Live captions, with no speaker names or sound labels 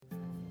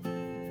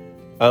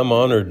I'm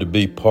honored to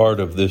be part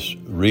of this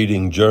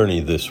reading journey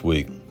this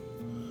week.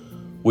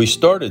 We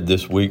started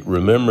this week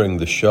remembering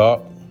the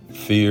shock,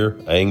 fear,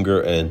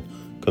 anger,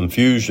 and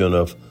confusion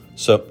of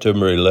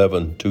September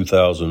 11,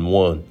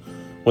 2001,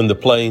 when the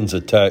planes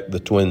attacked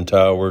the Twin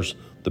Towers,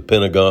 the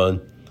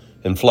Pentagon,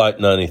 and Flight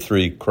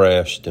 93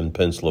 crashed in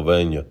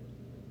Pennsylvania.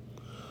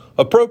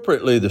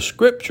 Appropriately, the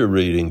scripture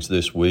readings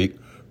this week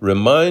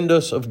remind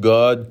us of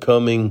God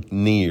coming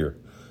near,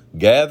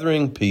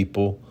 gathering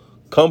people,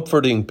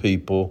 comforting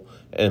people,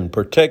 and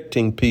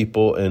protecting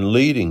people and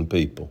leading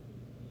people.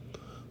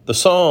 The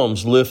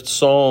Psalms lift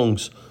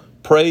songs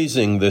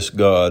praising this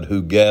God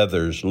who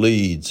gathers,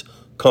 leads,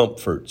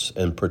 comforts,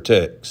 and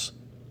protects.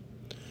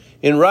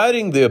 In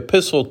writing the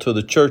epistle to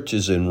the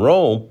churches in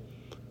Rome,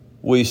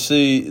 we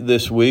see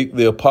this week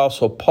the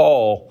Apostle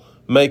Paul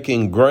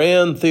making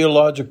grand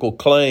theological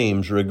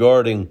claims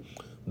regarding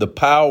the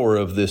power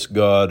of this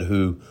God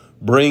who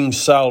brings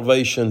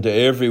salvation to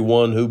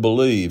everyone who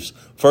believes,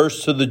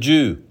 first to the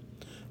Jew,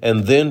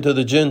 and then to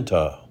the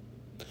Gentile.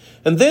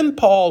 And then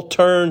Paul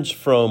turns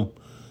from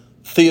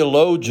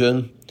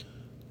theologian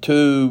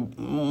to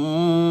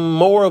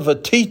more of a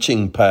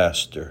teaching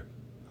pastor.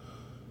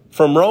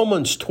 From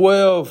Romans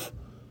 12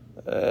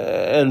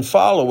 and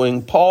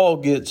following, Paul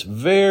gets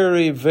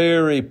very,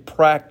 very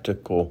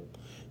practical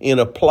in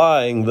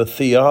applying the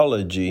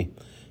theology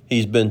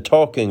he's been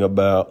talking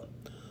about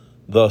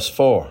thus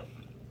far.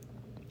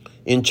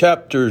 In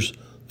chapters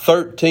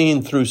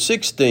 13 through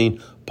 16,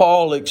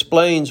 Paul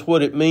explains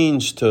what it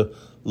means to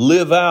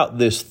live out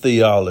this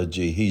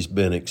theology he's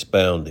been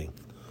expounding.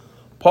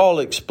 Paul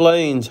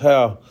explains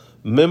how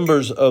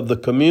members of the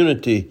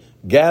community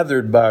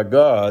gathered by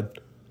God,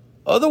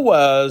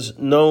 otherwise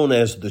known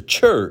as the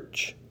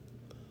church,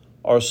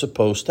 are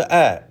supposed to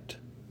act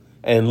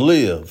and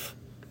live.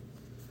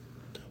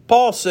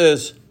 Paul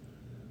says,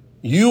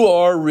 "You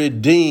are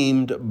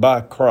redeemed by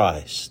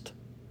Christ.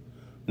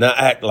 Now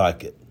act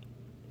like it."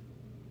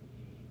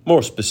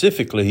 More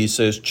specifically, he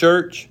says,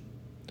 "Church,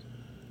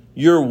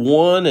 your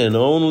one and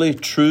only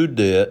true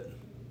debt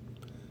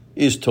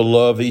is to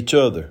love each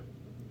other.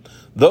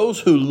 Those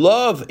who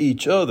love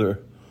each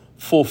other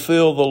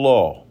fulfill the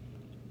law."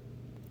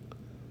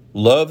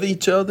 Love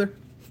each other?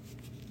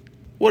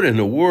 What in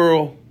the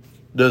world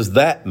does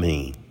that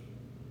mean?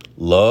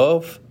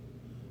 Love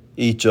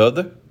each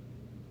other?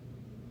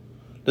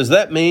 Does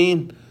that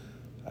mean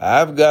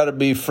I've got to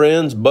be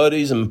friends,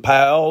 buddies, and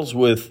pals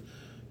with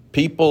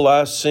people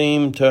I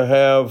seem to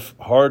have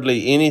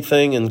hardly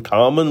anything in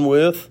common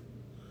with?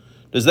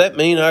 Does that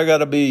mean I got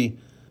to be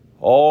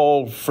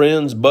all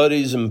friends,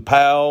 buddies, and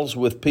pals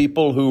with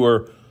people who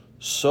are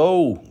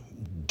so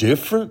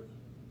different?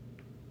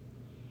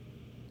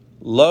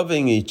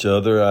 Loving each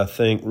other, I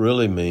think,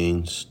 really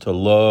means to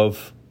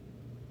love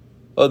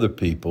other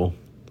people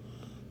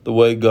the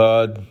way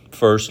God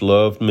first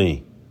loved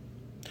me.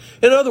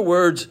 In other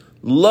words,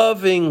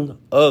 loving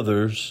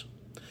others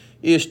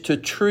is to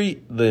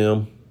treat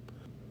them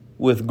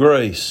with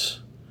grace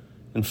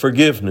and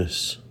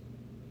forgiveness,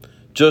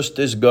 just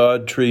as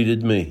God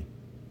treated me.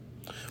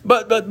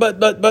 But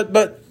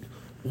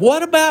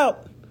what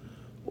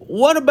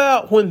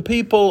about when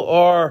people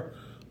are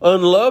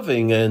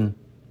unloving and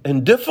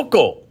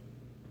difficult?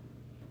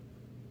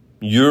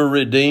 You're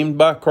redeemed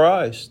by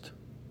Christ.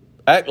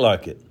 Act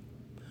like it.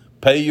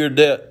 Pay your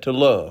debt to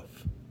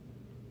love.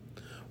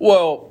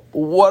 Well,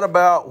 what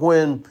about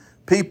when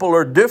people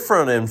are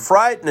different and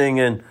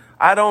frightening and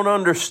I don't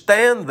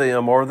understand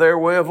them or their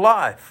way of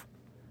life?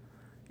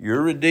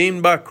 You're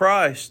redeemed by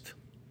Christ.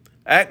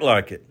 Act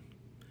like it.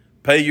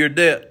 Pay your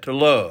debt to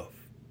love.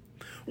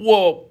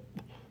 Well,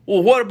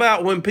 what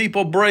about when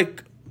people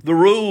break the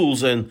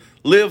rules and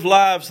live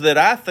lives that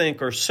I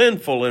think are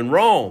sinful and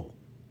wrong?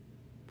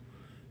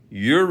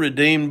 You're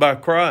redeemed by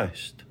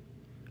Christ.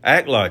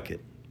 Act like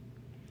it.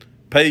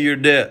 Pay your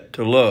debt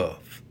to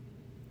love.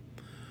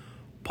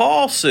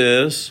 Paul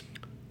says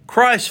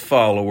Christ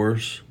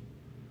followers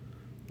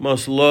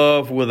must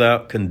love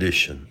without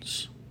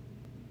conditions.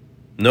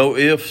 No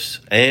ifs,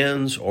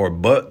 ands, or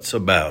buts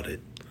about it.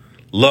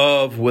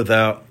 Love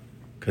without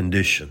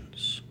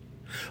conditions.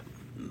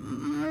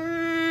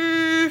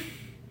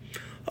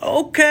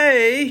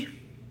 Okay,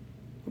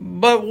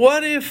 but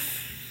what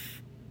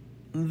if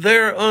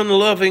they're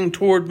unloving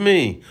toward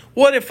me?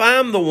 What if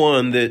I'm the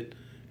one that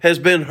has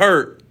been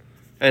hurt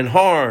and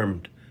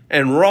harmed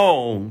and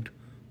wronged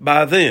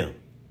by them?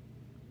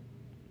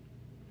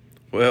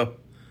 Well,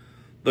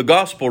 the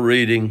gospel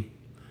reading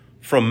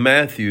from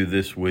Matthew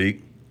this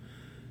week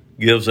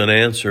gives an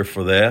answer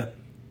for that.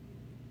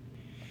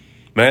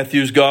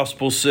 Matthew's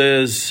gospel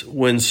says,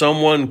 when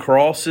someone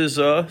crosses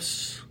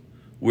us,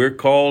 we're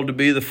called to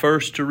be the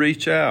first to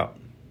reach out.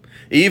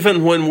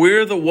 Even when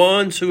we're the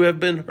ones who have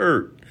been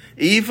hurt,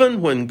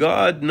 even when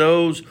God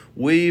knows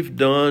we've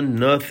done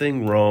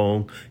nothing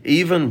wrong,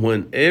 even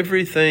when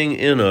everything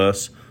in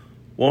us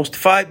wants to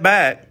fight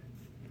back,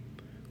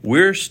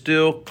 we're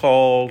still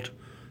called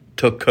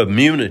to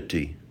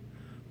community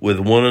with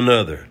one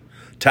another,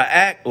 to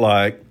act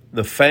like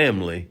the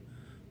family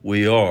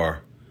we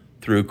are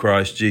through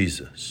Christ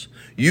Jesus.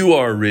 You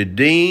are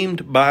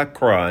redeemed by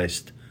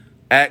Christ.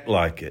 Act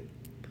like it.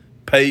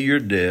 Pay your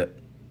debt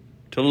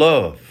to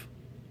love.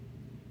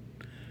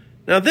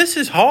 Now, this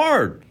is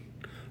hard.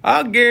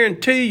 I'll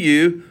guarantee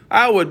you,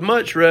 I would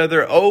much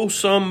rather owe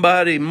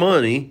somebody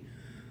money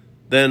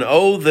than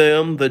owe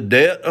them the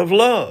debt of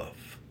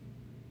love.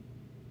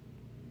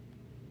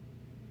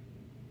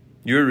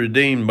 You're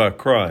redeemed by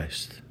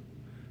Christ.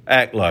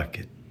 Act like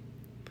it.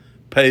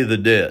 Pay the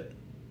debt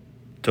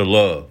to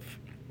love.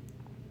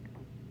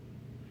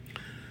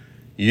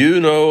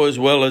 You know as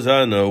well as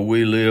I know,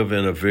 we live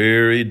in a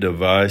very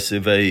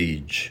divisive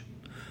age.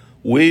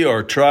 We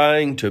are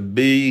trying to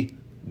be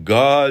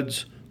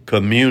God's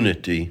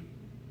community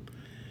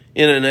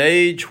in an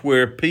age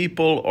where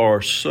people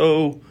are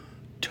so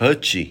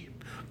touchy.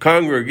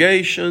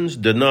 Congregations,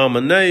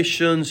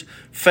 denominations,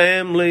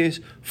 families,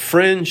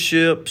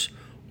 friendships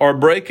are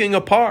breaking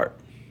apart.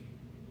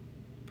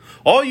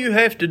 All you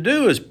have to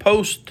do is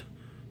post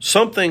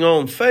something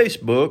on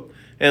Facebook,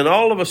 and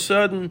all of a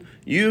sudden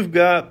you've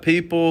got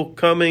people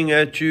coming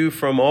at you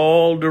from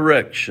all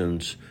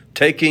directions,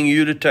 taking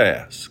you to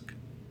task.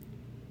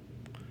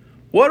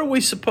 What are we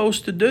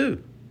supposed to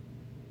do?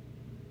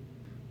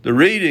 The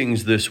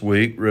readings this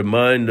week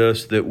remind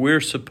us that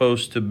we're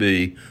supposed to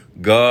be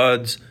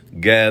God's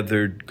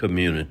gathered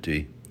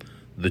community,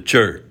 the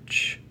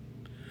church.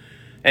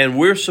 And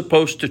we're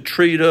supposed to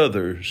treat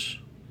others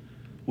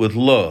with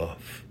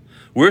love.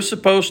 We're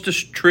supposed to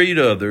treat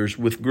others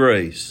with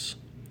grace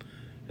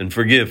and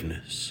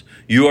forgiveness.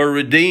 You are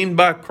redeemed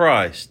by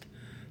Christ.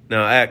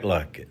 Now act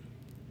like it.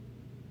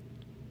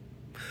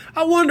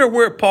 I wonder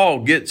where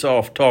Paul gets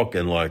off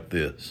talking like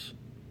this.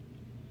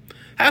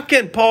 How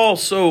can Paul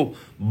so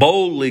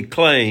boldly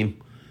claim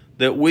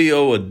that we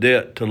owe a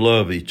debt to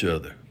love each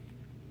other?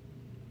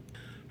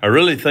 I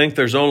really think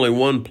there's only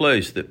one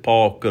place that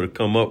Paul could have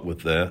come up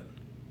with that.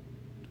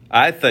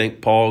 I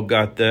think Paul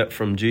got that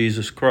from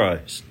Jesus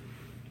Christ.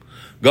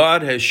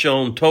 God has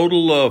shown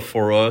total love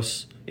for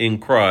us in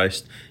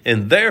Christ,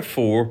 and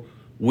therefore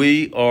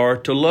we are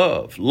to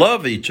love.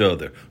 Love each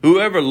other.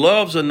 Whoever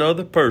loves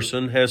another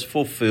person has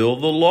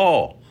fulfilled the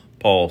law,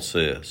 Paul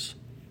says.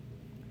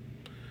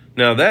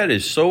 Now that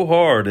is so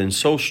hard and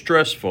so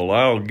stressful,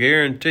 I'll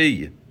guarantee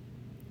you.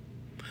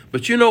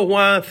 But you know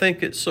why I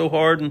think it's so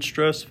hard and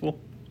stressful?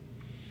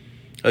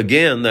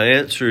 Again, the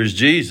answer is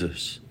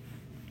Jesus.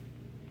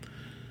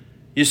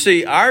 You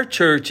see, our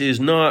church is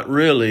not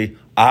really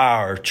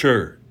our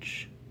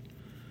church.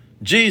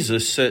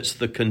 Jesus sets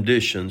the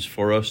conditions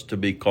for us to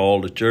be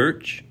called a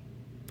church.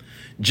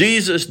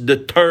 Jesus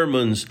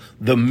determines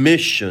the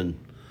mission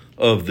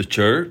of the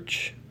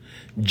church.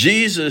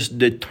 Jesus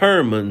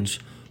determines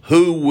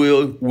who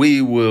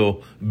we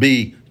will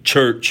be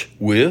church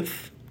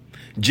with.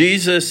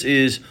 Jesus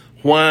is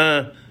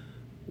why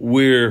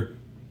we're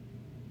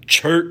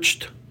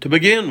churched to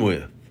begin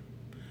with.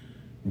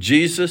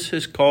 Jesus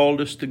has called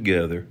us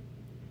together,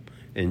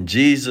 and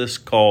Jesus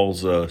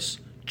calls us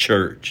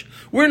church.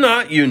 We're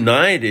not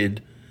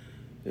united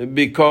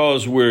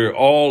because we're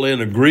all in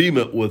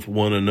agreement with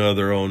one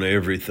another on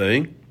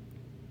everything.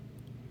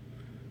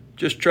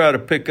 Just try to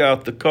pick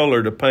out the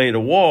color to paint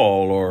a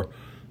wall or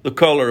the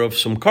color of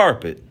some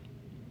carpet.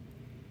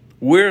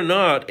 We're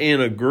not in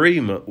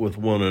agreement with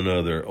one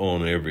another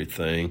on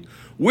everything.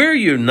 We're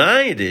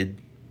united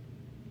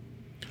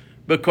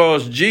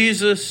because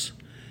Jesus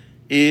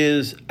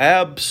is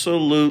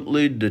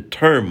absolutely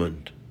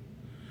determined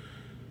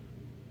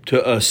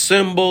to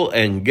assemble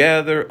and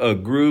gather a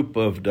group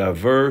of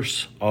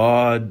diverse,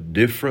 odd,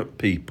 different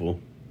people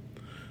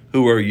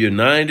who are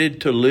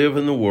united to live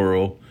in the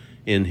world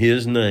in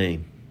His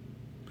name.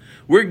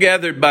 We're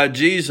gathered by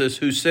Jesus,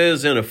 who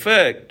says, in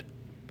effect,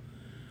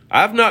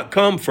 I've not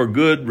come for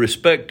good,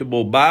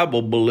 respectable,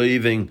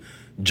 Bible-believing,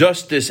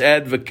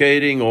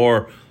 justice-advocating,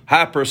 or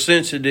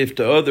hypersensitive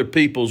to other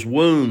people's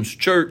wounds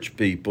church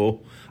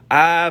people.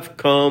 I've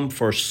come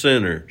for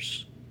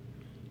sinners,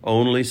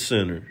 only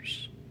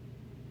sinners.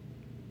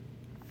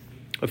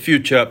 A few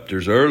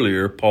chapters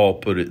earlier, Paul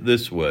put it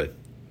this way.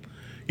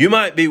 You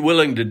might be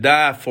willing to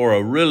die for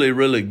a really,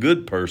 really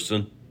good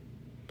person,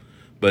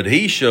 but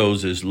He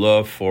shows His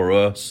love for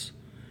us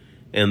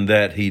and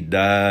that He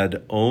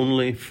died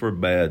only for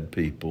bad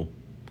people,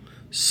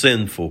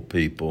 sinful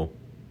people,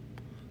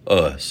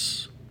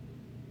 us.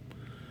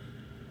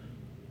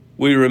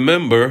 We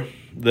remember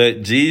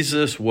that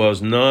Jesus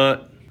was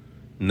not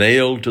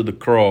nailed to the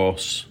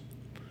cross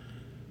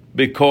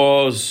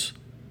because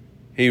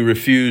He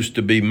refused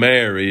to be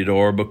married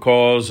or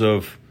because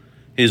of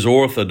His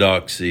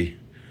orthodoxy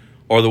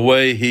or the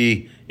way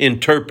He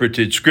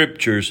interpreted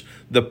scriptures.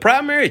 The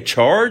primary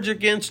charge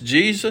against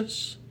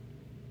Jesus,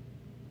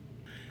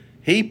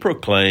 He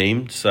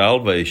proclaimed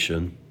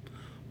salvation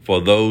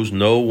for those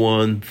no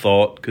one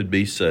thought could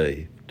be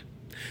saved.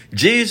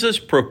 Jesus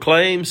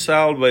proclaimed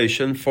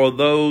salvation for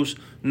those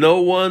no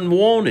one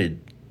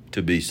wanted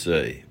to be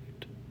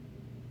saved.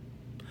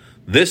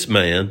 This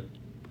man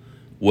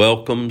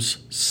welcomes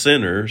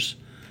sinners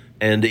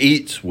and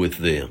eats with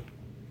them.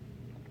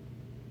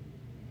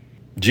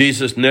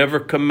 Jesus never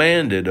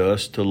commanded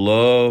us to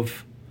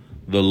love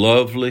the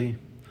lovely,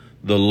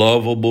 the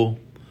lovable,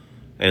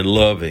 and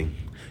loving.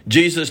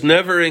 Jesus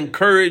never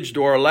encouraged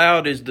or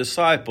allowed his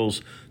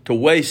disciples to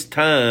waste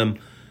time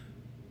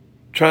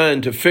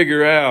trying to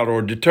figure out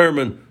or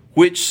determine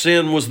which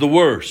sin was the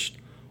worst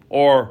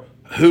or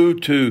who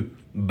to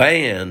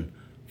ban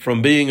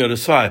from being a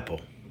disciple.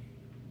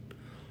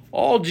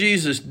 All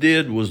Jesus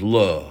did was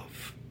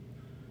love,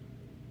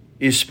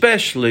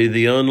 especially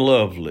the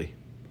unlovely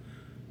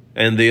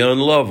and the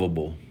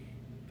unlovable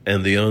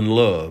and the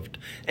unloved.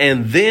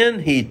 And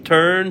then he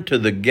turned to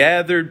the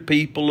gathered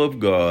people of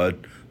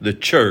God, the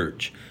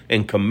church,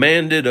 and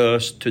commanded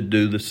us to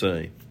do the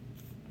same.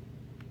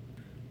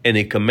 And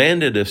he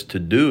commanded us to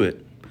do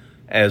it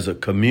as a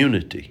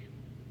community,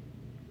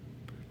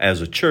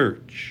 as a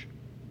church.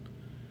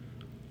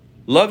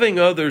 Loving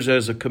others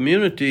as a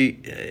community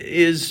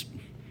is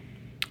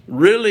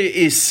really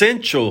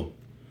essential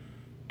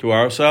to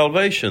our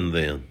salvation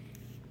then.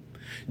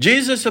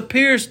 Jesus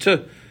appears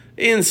to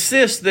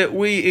insist that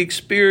we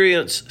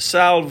experience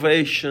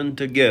salvation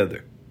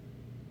together.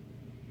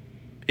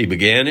 He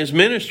began his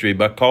ministry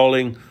by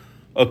calling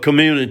a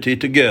community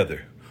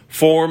together,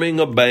 forming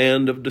a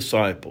band of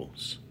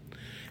disciples.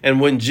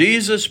 And when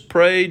Jesus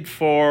prayed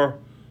for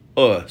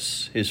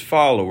us, his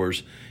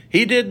followers,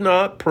 he did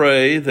not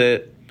pray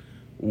that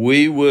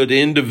we would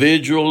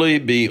individually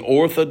be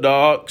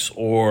orthodox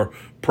or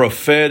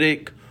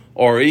prophetic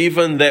or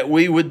even that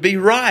we would be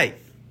right.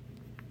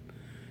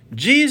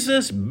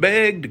 Jesus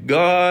begged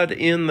God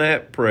in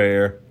that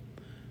prayer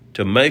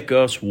to make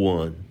us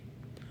one.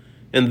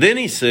 And then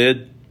he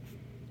said,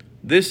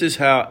 "This is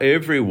how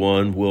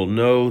everyone will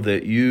know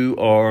that you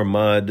are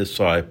my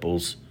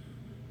disciples,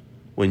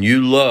 when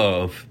you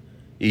love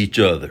each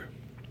other."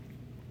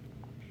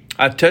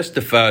 I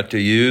testify to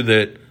you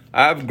that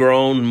I've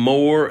grown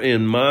more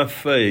in my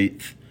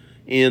faith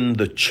in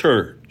the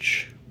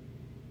church,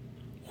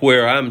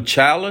 where I'm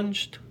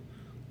challenged,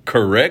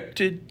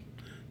 corrected,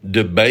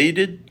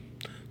 debated,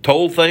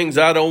 told things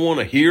I don't want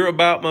to hear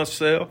about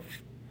myself,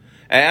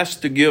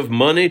 asked to give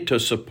money to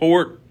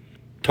support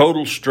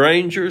total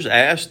strangers,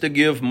 asked to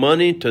give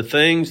money to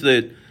things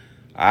that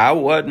I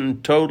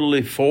wasn't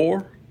totally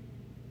for.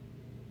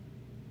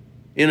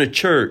 In a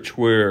church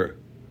where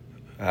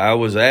I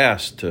was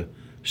asked to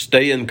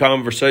stay in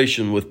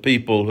conversation with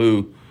people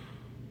who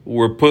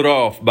were put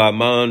off by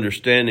my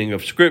understanding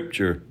of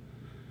Scripture,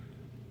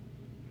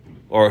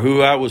 or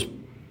who I was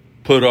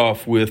put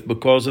off with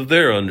because of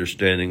their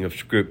understanding of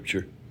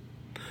Scripture.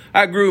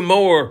 I grew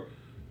more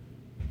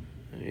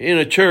in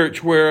a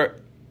church where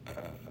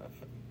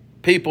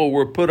people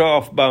were put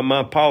off by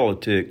my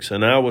politics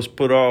and I was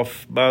put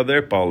off by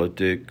their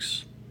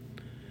politics.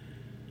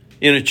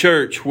 In a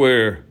church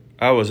where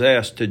I was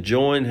asked to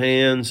join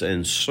hands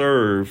and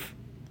serve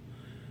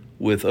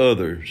with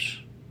others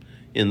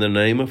in the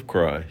name of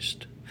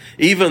Christ,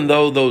 even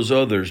though those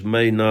others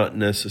may not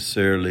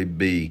necessarily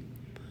be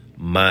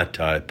my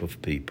type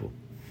of people.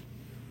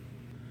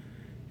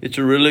 It's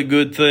a really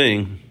good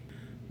thing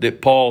that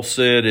Paul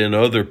said in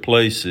other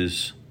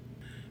places,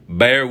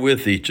 bear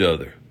with each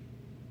other.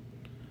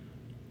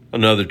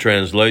 Another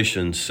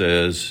translation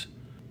says,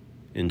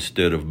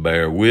 instead of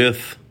bear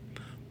with,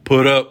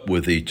 put up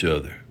with each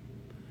other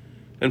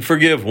and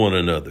forgive one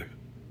another.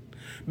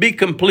 Be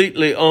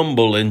completely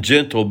humble and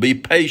gentle. Be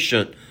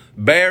patient,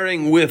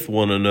 bearing with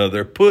one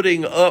another,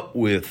 putting up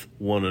with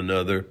one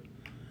another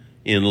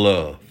in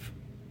love.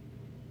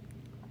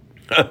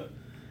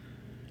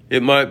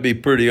 It might be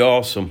pretty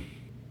awesome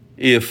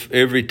if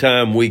every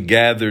time we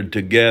gathered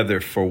together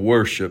for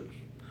worship,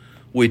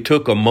 we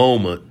took a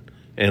moment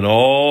and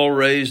all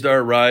raised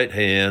our right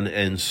hand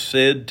and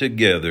said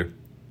together,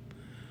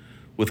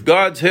 "With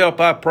God's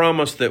help, I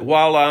promise that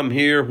while I'm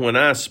here, when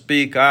I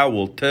speak, I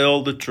will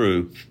tell the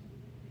truth.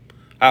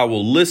 I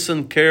will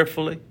listen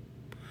carefully,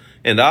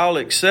 and I'll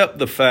accept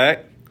the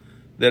fact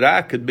that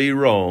I could be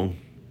wrong.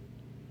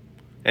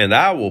 And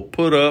I will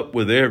put up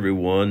with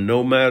everyone,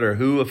 no matter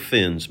who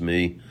offends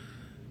me,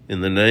 in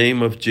the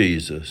name of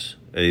Jesus.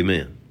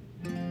 Amen."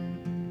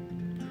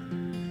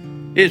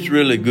 It's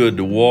really good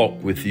to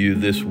walk with you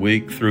this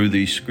week through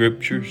these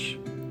scriptures.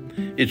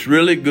 It's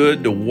really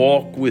good to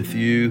walk with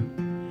you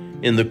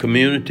in the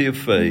community of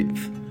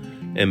faith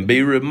and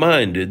be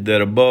reminded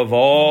that above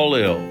all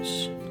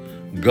else,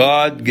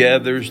 God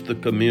gathers the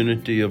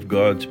community of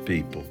God's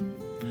people.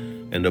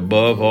 And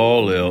above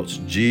all else,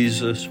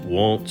 Jesus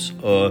wants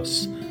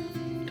us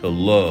to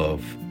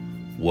love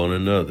one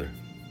another.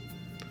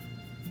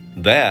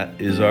 That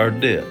is our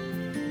debt.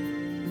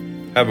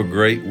 Have a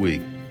great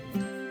week.